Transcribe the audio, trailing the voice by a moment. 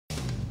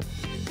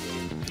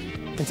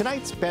In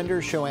tonight's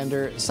Bender Show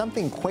Ender,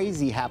 something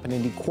crazy happened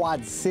in the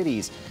Quad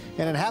Cities,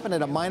 and it happened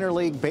at a minor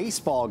league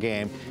baseball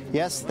game.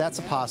 Yes, that's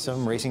a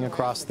possum racing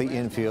across the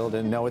infield,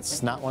 and no,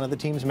 it's not one of the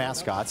team's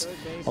mascots,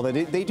 although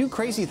they do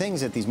crazy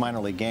things at these minor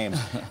league games.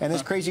 And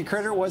this crazy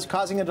critter was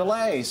causing a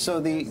delay,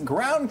 so the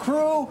ground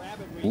crew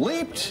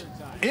leaped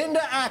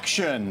into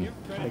action.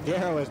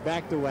 McGarrow has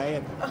backed away,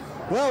 and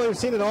well, we've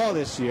seen it all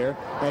this year.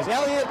 As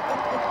Elliott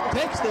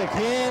takes the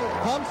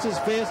can, pumps his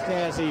fist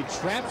as he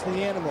traps the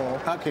animal.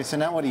 Okay, so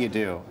now what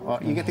do? Well,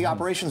 you get the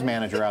operations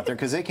manager out there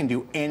because they can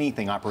do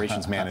anything,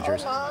 operations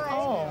managers.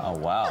 Oh,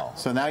 wow.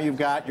 So now you've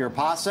got your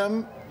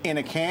possum in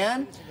a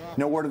can.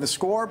 No word of the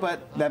score,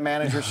 but that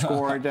manager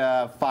scored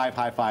 5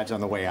 high fives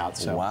on the way out.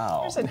 So.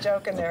 Wow. There's a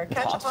joke in there.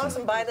 Catch a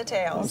possum by the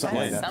tail.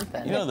 Something like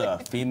that. You know,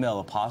 the female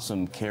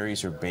opossum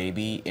carries her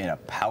baby in a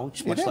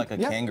pouch, much like a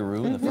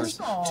kangaroo in the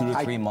first 2 to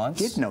 3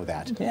 months? I did know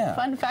that. Yeah.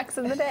 Fun facts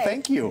of the day.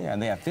 Thank you. Yeah,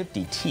 and they have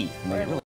 50 teeth. And they really